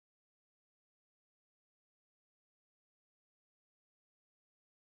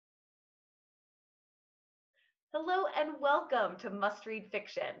Hello and welcome to Must Read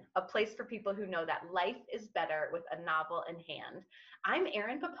Fiction, a place for people who know that life is better with a novel in hand. I'm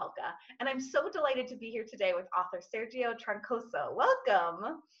Erin Popelka, and I'm so delighted to be here today with author Sergio Troncoso.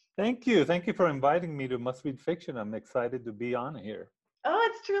 Welcome. Thank you. Thank you for inviting me to Must Read Fiction. I'm excited to be on here. Oh,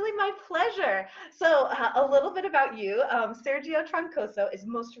 it's truly my pleasure. A little bit about you. Sergio Troncoso is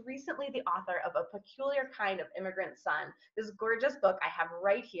most recently the author of A Peculiar Kind of Immigrant Son, this gorgeous book I have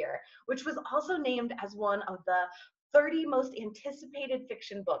right here, which was also named as one of the 30 most anticipated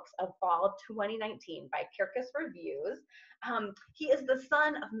fiction books of fall 2019 by Kirkus Reviews. He is the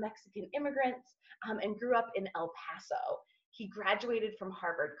son of Mexican immigrants and grew up in El Paso. He graduated from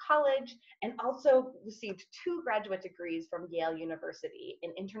Harvard College and also received two graduate degrees from Yale University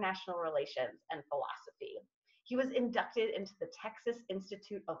in international relations and philosophy. He was inducted into the Texas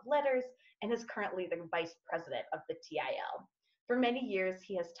Institute of Letters and is currently the vice president of the TIL. For many years,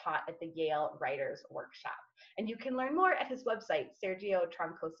 he has taught at the Yale Writers Workshop. And you can learn more at his website,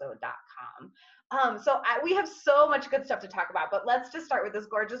 sergiotroncoso.com. We have so much good stuff to talk about, but let's just start with this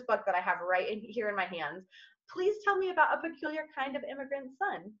gorgeous book that I have here in my hands. Please tell me about A Peculiar Kind of Immigrant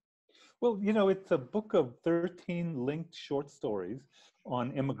Son. Well, it's a book of 13 linked short stories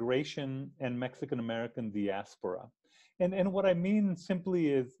on immigration and Mexican American diaspora. And what I mean simply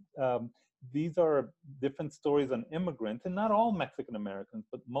is these are different stories on immigrants, and not all Mexican Americans,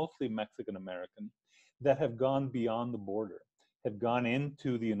 but mostly Mexican Americans, that have gone beyond the border, have gone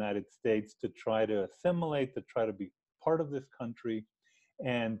into the United States to try to assimilate, to try to be part of this country,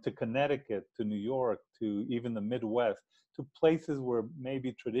 and to Connecticut, to New York, to even the Midwest, to places where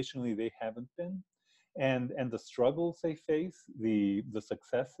maybe traditionally they haven't been. And the struggles they face, the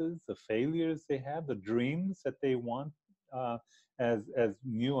successes, the failures they have, the dreams that they want uh, as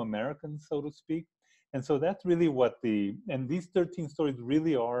new Americans, so to speak. And so that's really and these 13 stories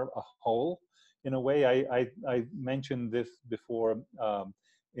really are a whole. In a way, I mentioned this before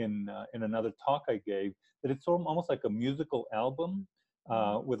in another talk I gave, that it's sort of almost like a musical album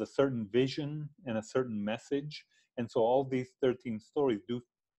with a certain vision and a certain message. And so all these 13 stories do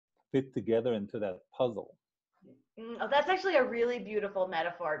fit together into that puzzle. Oh, that's actually a really beautiful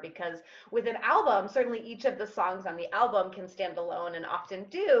metaphor because with an album, certainly each of the songs on the album can stand alone and often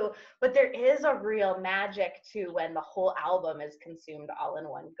do, but there is a real magic to when the whole album is consumed all in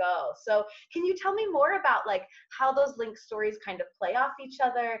one go. So, can you tell me more about like how those linked stories kind of play off each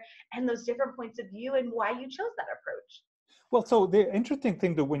other and those different points of view and why you chose that approach? Well, so the interesting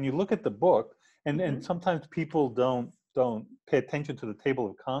thing that when you look at the book, and Mm-hmm. sometimes people don't pay attention to the table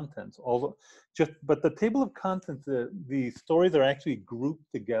of contents, although but the table of contents, the stories are actually grouped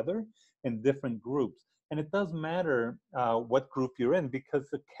together in different groups, and it does matter what group you're in because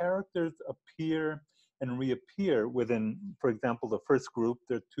the characters appear and reappear within. For example, the first group,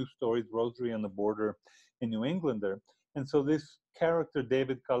 there are two stories, Rosary on the Border in New Englander, and so this character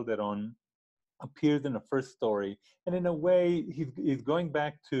David Calderon appears in the first story. And in a way, he's going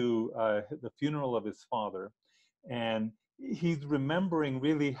back to the funeral of his father. And he's remembering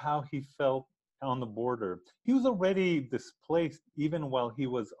really how he felt on the border. He was already displaced even while he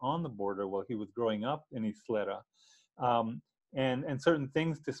was on the border, while he was growing up in Isleta. Um, and certain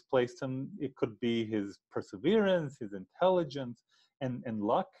things displaced him. It could be his perseverance, his intelligence, and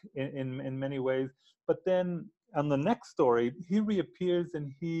luck in many ways. But then on the next story, he reappears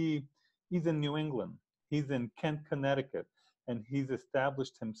and he's in New England. He's in Kent, Connecticut, and he's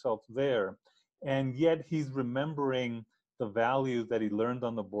established himself there. And yet he's remembering the values that he learned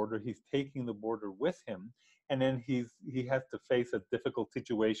on the border. He's taking the border with him. And then he has to face a difficult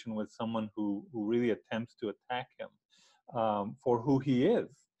situation with someone who really attempts to attack him for who he is,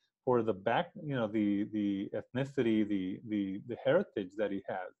 for the ethnicity, the heritage that he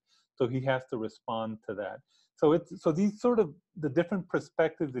has. So he has to respond to that. So these sort of the different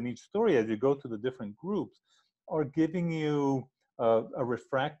perspectives in each story as you go to the different groups are giving you a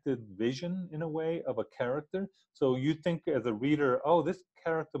refracted vision in a way of a character. So you think as a reader, oh, this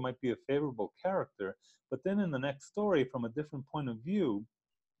character might be a favorable character, but then in the next story, from a different point of view,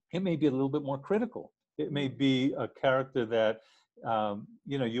 it may be a little bit more critical. It may be a character that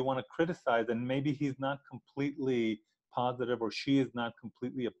you want to criticize, and maybe he's not completely positive, or she is not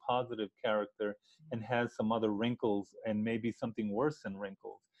completely a positive character, and has some other wrinkles, and maybe something worse than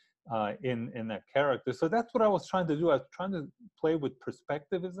wrinkles in that character. So that's what I was trying to do. I was trying to play with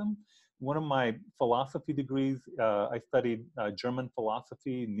perspectivism. One of my philosophy degrees, I studied German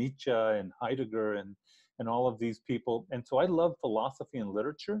philosophy, Nietzsche and Heidegger, and all of these people. And so I love philosophy and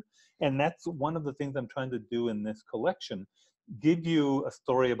literature. And that's one of the things I'm trying to do in this collection. Give you a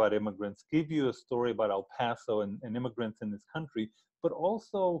story about immigrants, give you a story about El Paso and immigrants in this country, but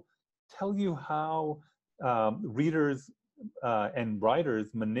also tell you how readers and writers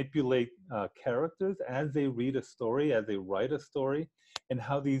manipulate characters as they read a story, as they write a story, and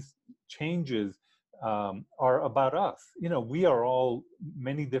how these changes are about us. We are all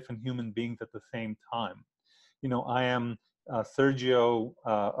many different human beings at the same time. I am Sergio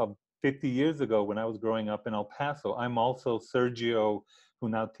of 50 years ago when I was growing up in El Paso. I'm also Sergio who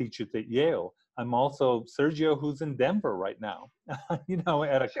now teaches at Yale. I'm also Sergio who's in Denver right now,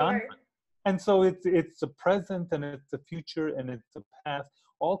 at a Sure. conference. And so it's a present and it's a future and it's a past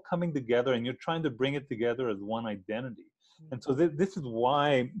all coming together, and you're trying to bring it together as one identity. And so this is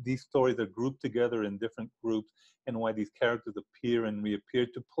why these stories are grouped together in different groups, and why these characters appear and reappear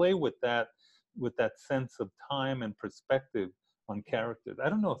to play with that sense of time and perspective on characters. I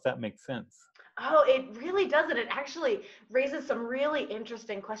don't know if that makes sense. Oh, it really does. And it actually raises some really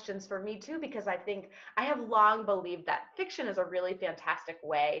interesting questions for me too, because I think I have long believed that fiction is a really fantastic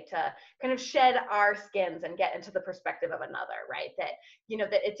way to kind of shed our skins and get into the perspective of another, right? That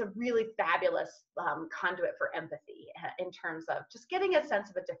it's a really fabulous conduit for empathy in terms of just getting a sense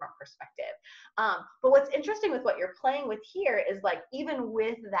of a different perspective. But what's interesting with what you're playing with here is like, even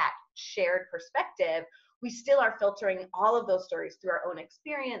with that shared perspective, we still are filtering all of those stories through our own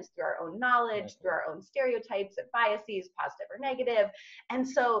experience, through our own knowledge, through our own stereotypes and biases, positive or negative. And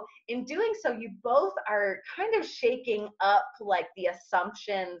so in doing so, you both are kind of shaking up like the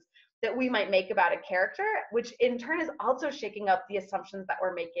assumptions that we might make about a character, which in turn is also shaking up the assumptions that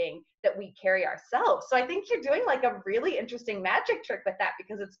we're making that we carry ourselves. So I think you're doing like a really interesting magic trick with that,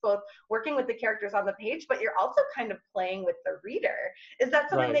 because it's both working with the characters on the page, but you're also kind of playing with the reader. Is that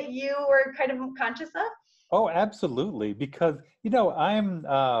something Right. that you were kind of conscious of? Oh, absolutely. Because I'm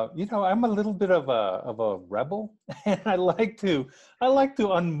a little bit of a rebel, and I like to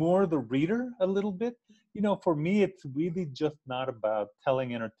unmoor the reader a little bit. For me, it's really just not about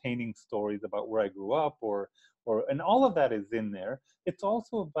telling entertaining stories about where I grew up, and all of that is in there. It's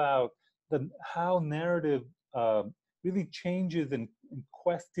also about how narrative uh, really changes and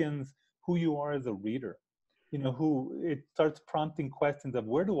questions who you are as a reader. Who it starts prompting questions of,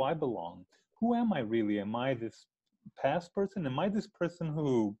 where do I belong? Who am I really? Am I this past person? Am I this person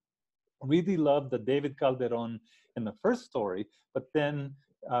who really loved the David Calderon in the first story, but then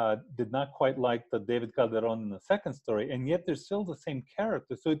did not quite like the David Calderon in the second story, and yet they're still the same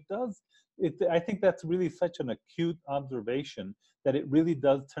character? So it does. I think that's really such an acute observation that it really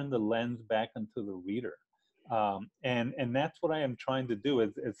does turn the lens back into the reader, and that's what I am trying to do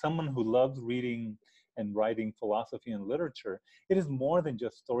as someone who loves reading and writing philosophy and literature. It is more than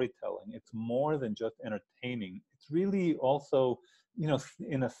just storytelling. It's more than just entertaining. It's really also,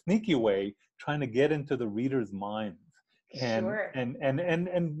 in a sneaky way, trying to get into the reader's minds and Sure.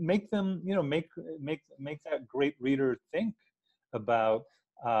 and make them, make that great reader think about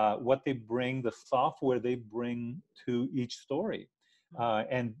what they bring, the software they bring to each story,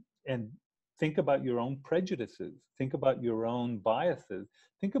 and think about your own prejudices, think about your own biases,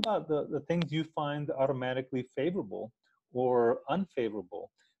 think about the things you find automatically favorable or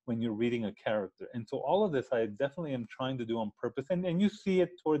unfavorable when you're reading a character. And so all of this I definitely am trying to do on purpose. And you see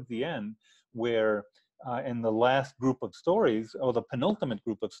it towards the end, where in the last group of stories, or the penultimate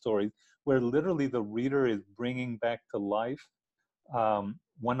group of stories, where literally the reader is bringing back to life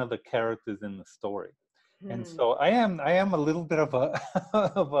one of the characters in the story. And Hmm. so I am a little bit of a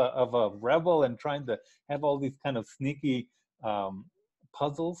of a rebel, and trying to have all these kind of sneaky um,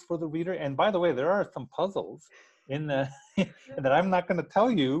 puzzles for the reader. And by the way, there are some puzzles in the that I'm not going to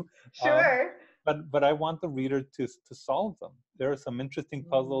tell you, um, Sure. but I want the reader to solve them. There are some interesting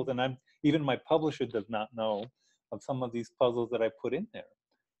puzzles, Hmm. and even my publisher does not know of some of these puzzles that I put in there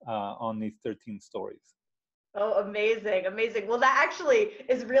on these 13 stories. Oh, amazing, amazing. Well, that actually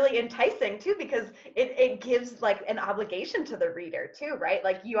is really enticing too, because it gives like an obligation to the reader too, right?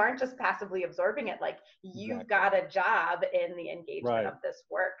 Like you aren't just passively absorbing it, like you've Exactly. got a job in the engagement Right. of this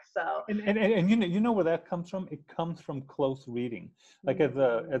work. So, And you know where that comes from? It comes from close reading. Like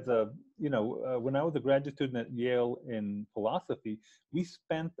mm, when I was a graduate student at Yale in philosophy, we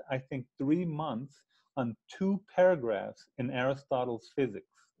spent, I think, 3 months on 2 paragraphs in Aristotle's Physics.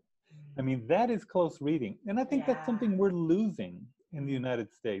 I mean, that is close reading. And I think that's yeah. something we're losing in the United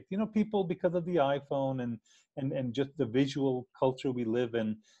States. People, because of the iPhone and just the visual culture we live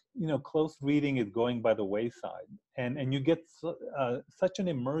in, close reading is going by the wayside. And you get such an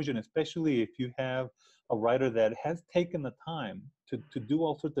immersion, especially if you have a writer that has taken the time to do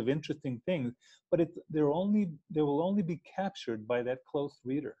all sorts of interesting things, but they will only be captured by that close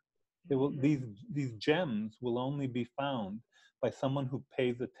reader. They will, Mhm. these gems will only be found by someone who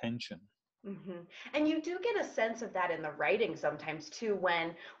pays attention. And you do get a sense of that in the writing sometimes too,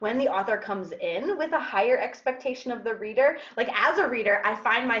 when the author comes in with a higher expectation of the reader. Like as a reader, I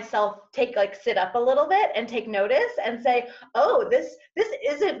find myself sit up a little bit and take notice and say, oh, this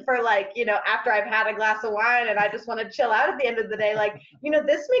isn't for like, after I've had a glass of wine and I just want to chill out at the end of the day. Like,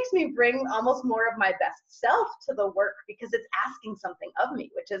 this makes me bring almost more of my best self to the work because it's asking something of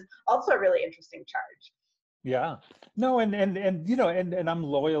me, which is also a really interesting charge. Yeah. No, and I'm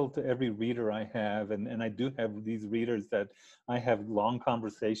loyal to every reader I have, and I do have these readers that I have long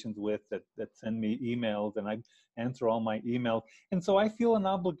conversations with that send me emails, and I answer all my emails. And so I feel an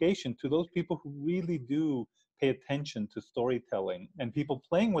obligation to those people who really do pay attention to storytelling and people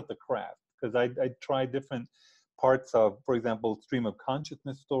playing with the craft, because I try different parts of, for example, stream of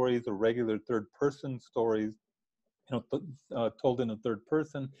consciousness stories or regular third person stories, told in a third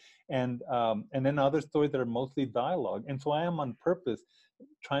person, and then other stories that are mostly dialogue. And so I am on purpose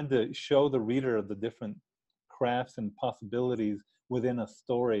trying to show the reader the different crafts and possibilities within a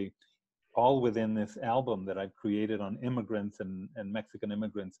story, all within this album that I've created on immigrants and Mexican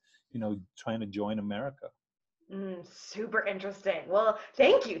immigrants, trying to join America. Super interesting. Well,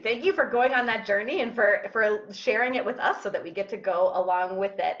 thank you. Thank you for going on that journey and for sharing it with us so that we get to go along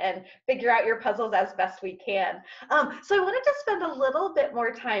with it and figure out your puzzles as best we can. So I wanted to spend a little bit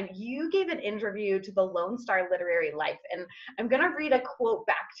more time. You gave an interview to the Lone Star Literary Life, and I'm going to read a quote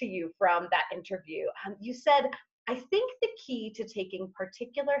back to you from that interview. You said, I think the key to taking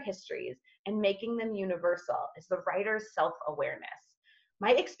particular histories and making them universal is the writer's self-awareness.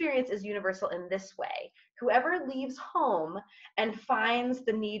 My experience is universal in this way. Whoever leaves home and finds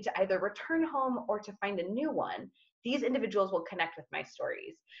the need to either return home or to find a new one, these individuals will connect with my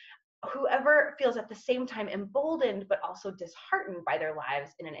stories. Whoever feels at the same time emboldened but also disheartened by their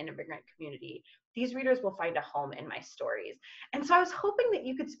lives in an immigrant community, these readers will find a home in my stories. And so I was hoping that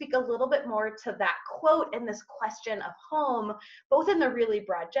you could speak a little bit more to that quote and this question of home, both in the really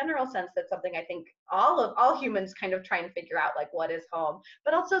broad general sense, that's something I think all humans kind of try and figure out, like what is home,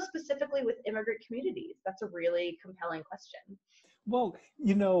 but also specifically with immigrant communities. That's a really compelling question. Well,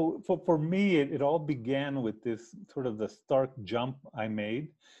 for me, it all began with this sort of the stark jump I made.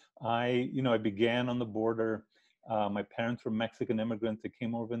 I began on the border. My parents were Mexican immigrants that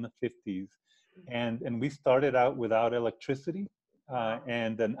came over in the 50s. And we started out without electricity Wow.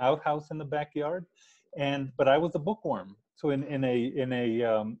 and an outhouse in the backyard. But I was a bookworm. So in a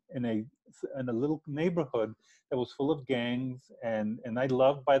little neighborhood that was full of gangs, and I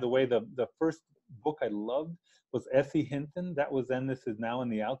loved, by the way, the first book I loved was S.E. Hinton. That was Then This Is Now in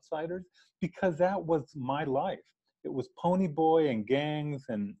The Outsiders, because that was my life. It was Pony Boy and gangs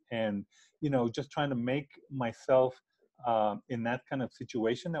and just trying to make myself in that kind of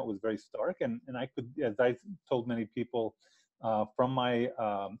situation that was very stark. And I could, as I told many people,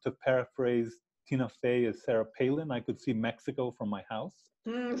 to paraphrase Tina Fey as Sarah Palin, I could see Mexico from my house.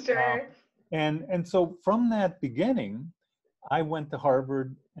 Um, Sure. and so from that beginning, I went to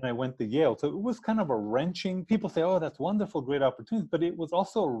Harvard and I went to Yale. So it was kind of a wrenching, people say, oh, that's wonderful, great opportunity, but it was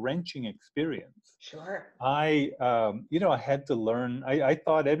also a wrenching experience. Sure. I had to learn, I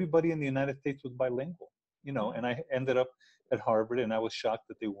thought everybody in the United States was bilingual, and I ended up at Harvard and I was shocked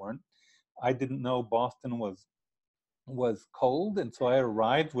that they weren't. I didn't know Boston was cold, and so I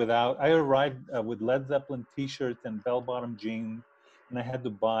arrived with Led Zeppelin t-shirts and bell-bottom jeans, and I had to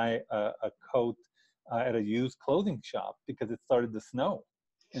buy a coat at a used clothing shop because it started to snow.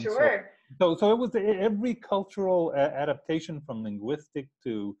 And Sure. so it was every cultural adaptation, from linguistic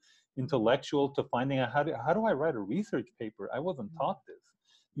to intellectual, to finding out how do I write a research paper. I wasn't taught this,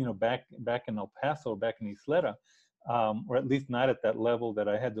 back in El Paso, back in Isleta, or at least not at that level that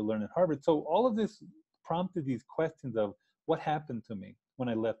I had to learn at Harvard. So all of this prompted these questions of what happened to me when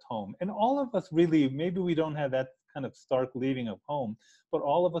I left home. And all of us really, maybe we don't have that kind of stark leaving of home, but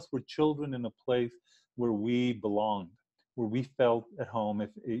all of us were children in a place where we belonged, where we felt at home.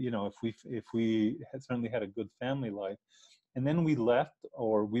 If we had certainly had a good family life, and then we left,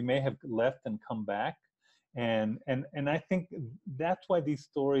 or we may have left and come back. And I think that's why these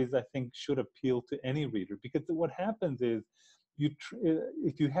stories, I think, should appeal to any reader, because what happens is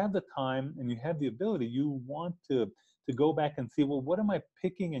if you have the time and you have the ability, you want to go back and see, well, what am I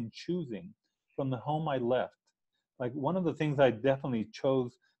picking and choosing from the home I left? Like, one of the things I definitely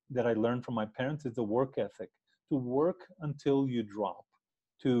chose that I learned from my parents is the work ethic, to work until you drop.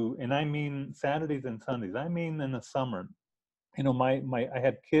 And I mean Saturdays and Sundays. I mean in the summer, I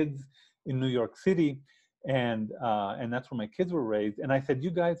had kids in New York City, and that's where my kids were raised. And I said,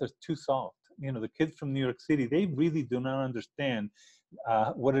 you guys are too soft. The kids from New York City, they really do not understand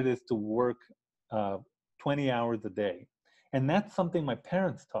what it is to work 20 hours a day. And that's something my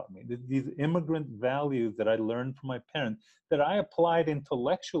parents taught me, these immigrant values that I learned from my parents that I applied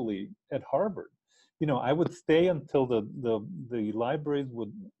intellectually at Harvard. You know, I would stay until the libraries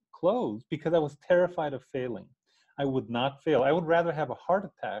would close because I was terrified of failing. I would not fail. I would rather have a heart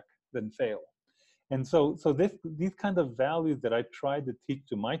attack than fail. And so these kind of values that I tried to teach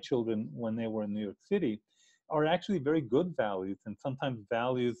to my children when they were in New York City are actually very good values, and sometimes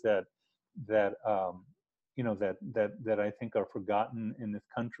values that that I think are forgotten in this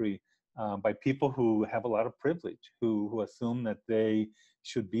country by people who have a lot of privilege, who assume that they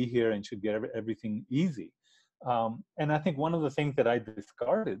should be here and should get everything easy. And I think one of the things that I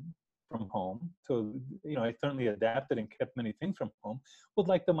discarded from home, so I certainly adapted and kept many things from home, was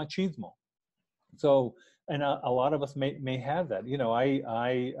like the machismo. So, and a lot of us may have that.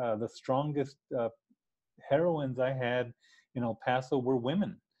 I the strongest heroines I had in El Paso were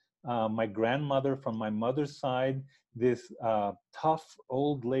women. My grandmother from my mother's side, this tough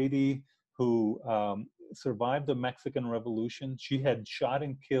old lady who survived the Mexican Revolution. She had shot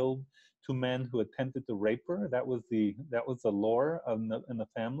and killed two men who attempted to rape her. That was the lore in the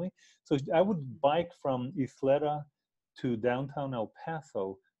family. So I would bike from Isleta to downtown El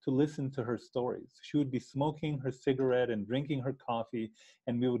Paso to listen to her stories. She would be smoking her cigarette and drinking her coffee,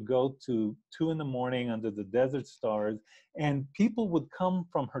 and we would go to 2 a.m. under the desert stars, and people would come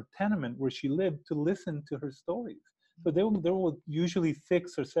from her tenement where she lived to listen to her stories. So there were usually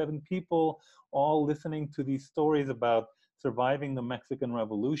 6 or 7 people all listening to these stories about surviving the Mexican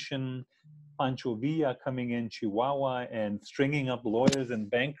Revolution, Pancho Villa coming in Chihuahua and stringing up lawyers and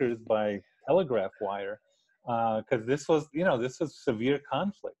bankers by telegraph wire, because this was severe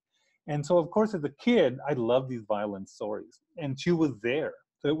conflict. And so, of course, as a kid, I loved these violent stories, and she was there,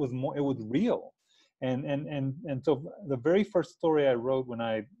 so it was real. And so the very first story I wrote when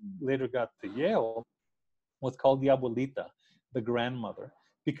I later got to Yale was called the Abuelita, the grandmother,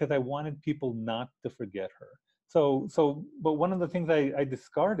 because I wanted people not to forget her. But one of the things I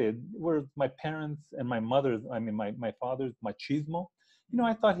discarded were my parents and my mother's, my father's machismo.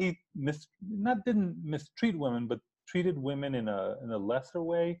 I thought he didn't mistreat women, but treated women in a lesser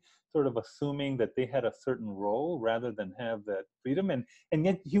way, sort of assuming that they had a certain role rather than have that freedom. And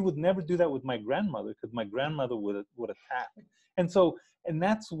yet he would never do that with my grandmother, because my grandmother would attack. And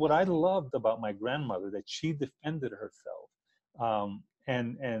that's what I loved about my grandmother, that she defended herself,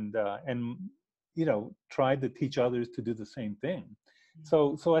 and tried to teach others to do the same thing.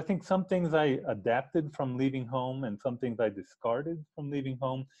 So I think some things I adapted from leaving home, and some things I discarded from leaving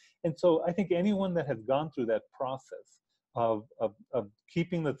home. And so I think anyone that has gone through that process of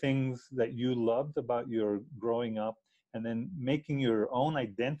keeping the things that you loved about your growing up, and then making your own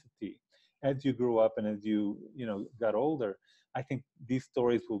identity as you grew up and as you got older, I think these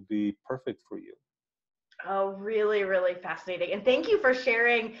stories will be perfect for you. Oh, really, really fascinating. And thank you for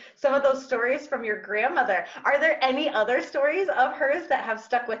sharing some of those stories from your grandmother. Are there any other stories of hers that have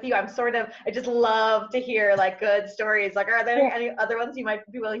stuck with you? I just love to hear like good stories. Like, are there any other ones you might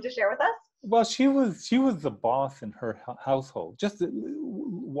be willing to share with us? Well, she was the boss in her household. Just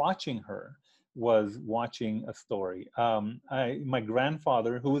watching her was watching a story. My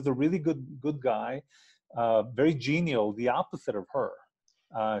grandfather, who was a really good guy, very genial, the opposite of her.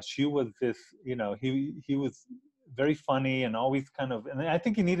 She was this, he was very funny and always and I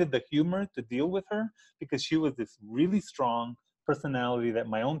think he needed the humor to deal with her, because she was this really strong personality that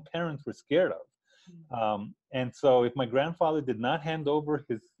my own parents were scared of. And so if my grandfather did not hand over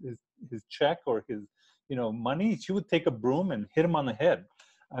his check or his money, she would take a broom and hit him on the head.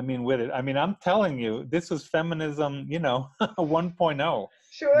 With it. I'm telling you, this was feminism, 1.0.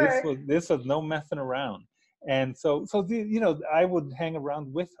 Sure. This was no messing around. And so I would hang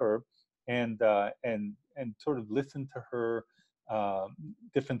around with her and sort of listen to her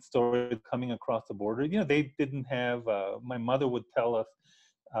different stories coming across the border. They didn't have. My mother would tell us,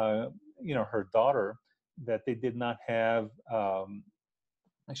 her daughter, that they did not have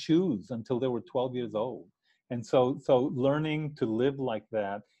shoes until they were 12 years old. And so learning to live like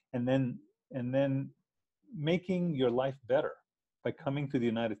that, and then making your life better by coming to the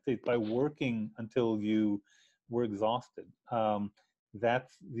United States, by working until you were exhausted.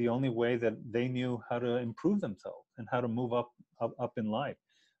 That's the only way that they knew how to improve themselves and how to move up in life.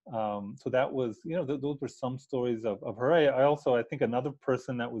 So that was, those were some stories of her. I think another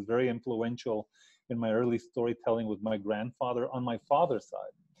person that was very influential in my early storytelling was my grandfather on my father's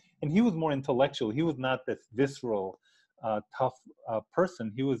side. And he was more intellectual. He was not this visceral, tough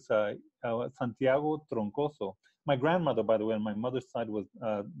person. He was Santiago Troncoso. My grandmother, by the way, on my mother's side was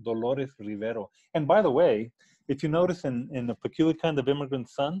Dolores Rivero. And by the way, if you notice in A Peculiar Kind of Immigrant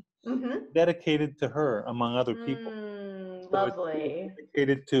Son, Mm-hmm. dedicated to her, among other people. So it's Lovely.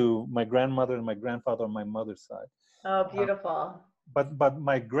 dedicated to my grandmother and my grandfather on my mother's side. Oh, Uh, beautiful. but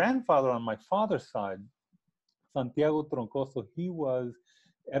my grandfather on my father's side, Santiago Troncoso, he was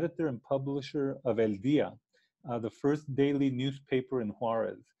editor and publisher of El Dia, the first daily newspaper in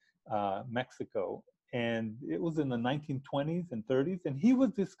Juarez, Mexico. And it was in the 1920s and 30s. And he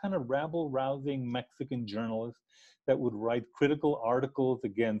was this kind of rabble rousing Mexican journalist that would write critical articles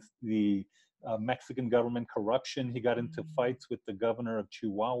against the Mexican government corruption. He got into fights with the governor of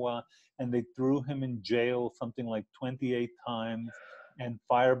Chihuahua, and they threw him in jail something like 28 times and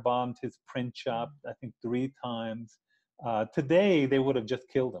firebombed his print shop, I think 3 times. Today, they would have just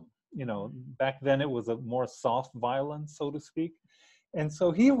killed him. You know, back then it was a more soft violence, so to speak. And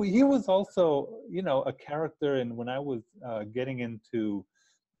so he was also, you know, a character. And when I was getting into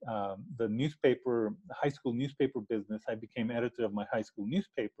the newspaper, high school newspaper business, I became editor of my high school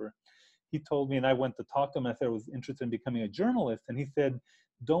newspaper. He told me, and I went to talk to him. I said I was interested in becoming a journalist, and he said,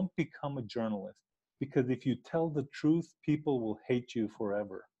 "Don't become a journalist, because if you tell the truth, people will hate you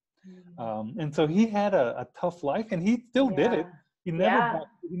forever." And so he had a tough life, and he still did it. Yeah. He never Yeah.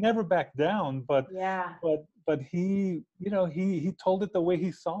 backed, he never backed down. Yeah. But he, you know, he told it the way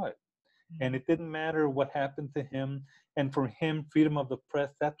he saw it, and it didn't matter what happened to him. And for him, freedom of the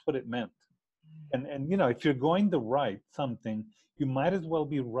press, that's what it meant. And you know, if you're going to write something, you might as well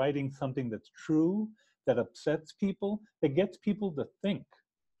be writing something that's true, that upsets people, that gets people to think.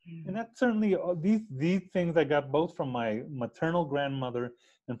 And that's certainly these things I got both from my maternal grandmother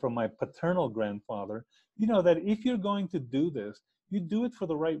and from my paternal grandfather. You know, that if you're going to do this, you do it for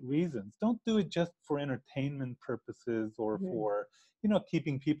the right reasons. Don't do it just for entertainment purposes or Mhm. for, you know,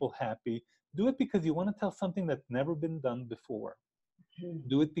 keeping people happy. Do it because you want to tell something that's never been done before. Mhm.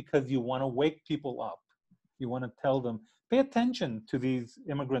 Do it because you want to wake people up. You want to tell them, pay attention to these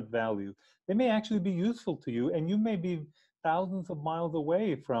immigrant values. They may actually be useful to you, and you may be thousands of miles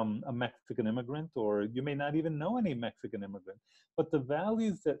away from a Mexican immigrant, or you may not even know any Mexican immigrant. But the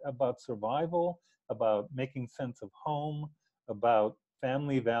values that about survival, about making sense of home, about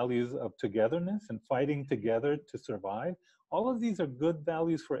family values of togetherness and fighting together to survive, all of these are good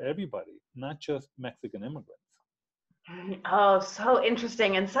values for everybody, not just Mexican immigrants. Oh, so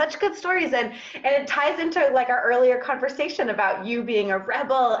interesting and such good stories. And it ties into like our earlier conversation about you being a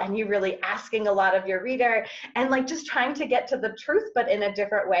rebel and you really asking a lot of your reader and like just trying to get to the truth, but in a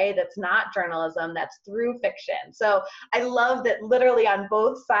different way that's not journalism, that's through fiction. So I love that literally on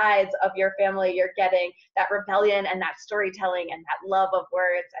both sides of your family, you're getting that rebellion and that storytelling and that love of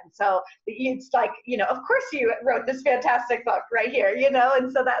words. And so it's like, you know, of course you wrote this fantastic book right here, you know,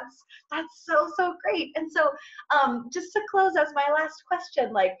 and so that's so, so great. And so just to close as my last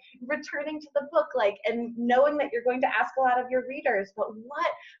question, like returning to the book, like, and knowing that you're going to ask a lot of your readers, but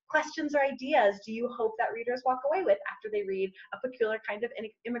what questions or ideas do you hope that readers walk away with after they read A Peculiar Kind of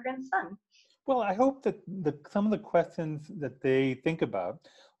Immigrant Son? Well, I hope that some of the questions that they think about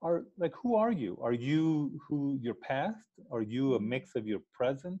are like, who are you? Are you who your past? Are you a mix of your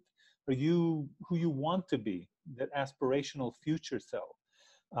present? Are you who you want to be? That aspirational future self.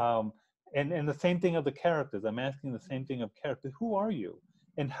 Um, and the same thing of the characters. I'm asking the same thing of characters. Who are you?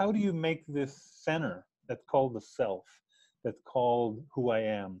 And how do you make this center that's called the self, that's called who I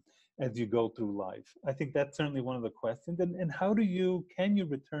am, as you go through life? I think that's certainly one of the questions. And how can you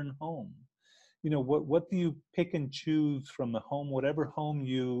return home? You know, what do you pick and choose from the home, whatever home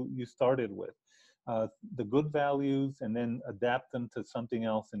you started with, the good values, and then adapt them to something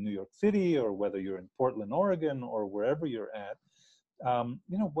else in New York City, or whether you're in Portland, Oregon, or wherever you're at.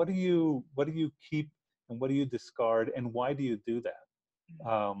 You know, what do you keep and what do you discard, and why do you do that?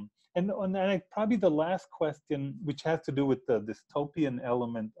 Probably the last question, which has to do with the dystopian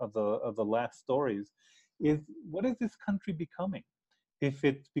element of the last stories, is what is this country becoming? If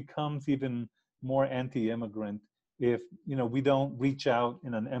it becomes even more anti-immigrant, if, you know, we don't reach out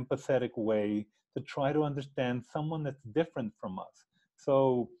in an empathetic way to try to understand someone that's different from us.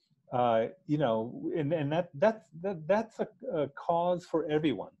 So you know, and that's a cause for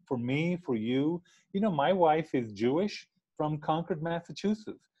everyone, for me, for you. You know, my wife is Jewish from Concord,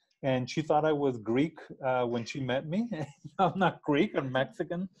 Massachusetts, and she thought I was Greek when she met me. I'm not Greek, I'm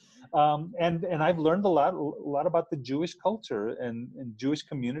Mexican. And I've learned a lot about the Jewish culture and Jewish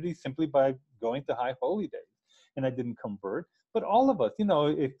community simply by going to High Holy Days. And I didn't convert, but all of us, you know,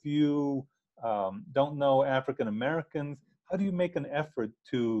 if you don't know African Americans, how do you make an effort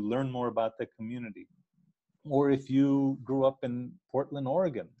to learn more about the community? Or if you grew up in Portland,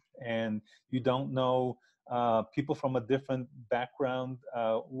 Oregon, and you don't know people from a different background,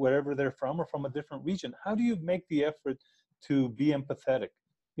 wherever they're from, or from a different region, how do you make the effort to be empathetic?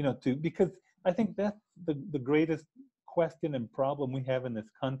 You know, because I think that's the greatest question and problem we have in this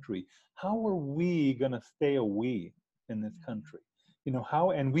country. How are we going to stay a we in this country? You know, how,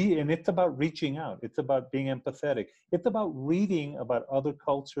 and it's about reaching out. It's about being empathetic. It's about reading about other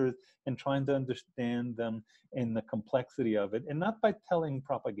cultures and trying to understand them in the complexity of it, and not by telling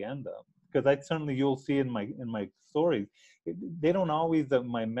propaganda. Because I certainly, you'll see in my stories, they don't always,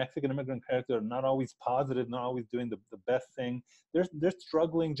 my Mexican immigrant characters are not always positive, not always doing the best thing. They're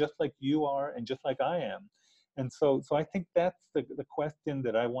struggling just like you are and just like I am. And so I think that's the question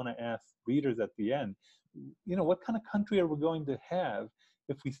that I want to ask readers at the end. You know, what kind of country are we going to have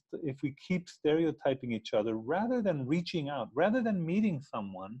if we keep stereotyping each other rather than reaching out, rather than meeting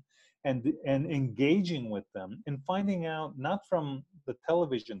someone and engaging with them and finding out, not from the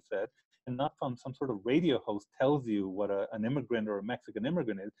television set and not from some sort of radio host tells you what an immigrant or a Mexican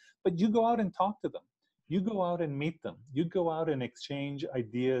immigrant is, but you go out and talk to them. You go out and meet them. You go out and exchange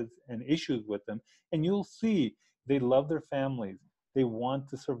ideas and issues with them, and you'll see they love their families. They want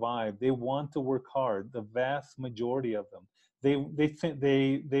to survive. They want to work hard. The vast majority of them, they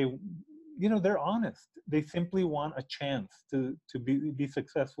you know, they're honest. They simply want a chance to be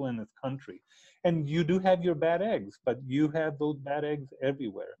successful in this country. And you do have your bad eggs, but you have those bad eggs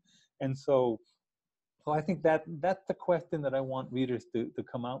everywhere. And so I think that's the question that I want readers to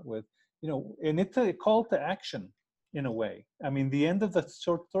come out with, you know, and it's a call to action in a way. I mean, the end of the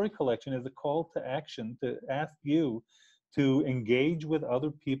short story collection is a call to action to ask you to engage with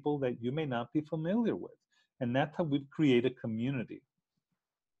other people that you may not be familiar with. And that's how we create a community.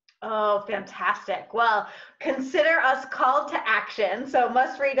 Oh, fantastic. Well, consider us called to action. So,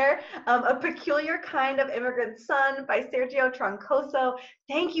 must reader, A Peculiar Kind of Immigrant Son by Sergio Troncoso.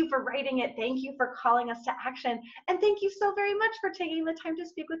 Thank you for writing it. Thank you for calling us to action. And thank you so very much for taking the time to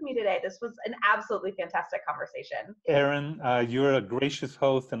speak with me today. This was an absolutely fantastic conversation. Erin, you're a gracious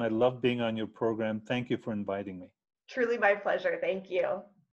host, and I love being on your program. Thank you for inviting me. Truly my pleasure. Thank you.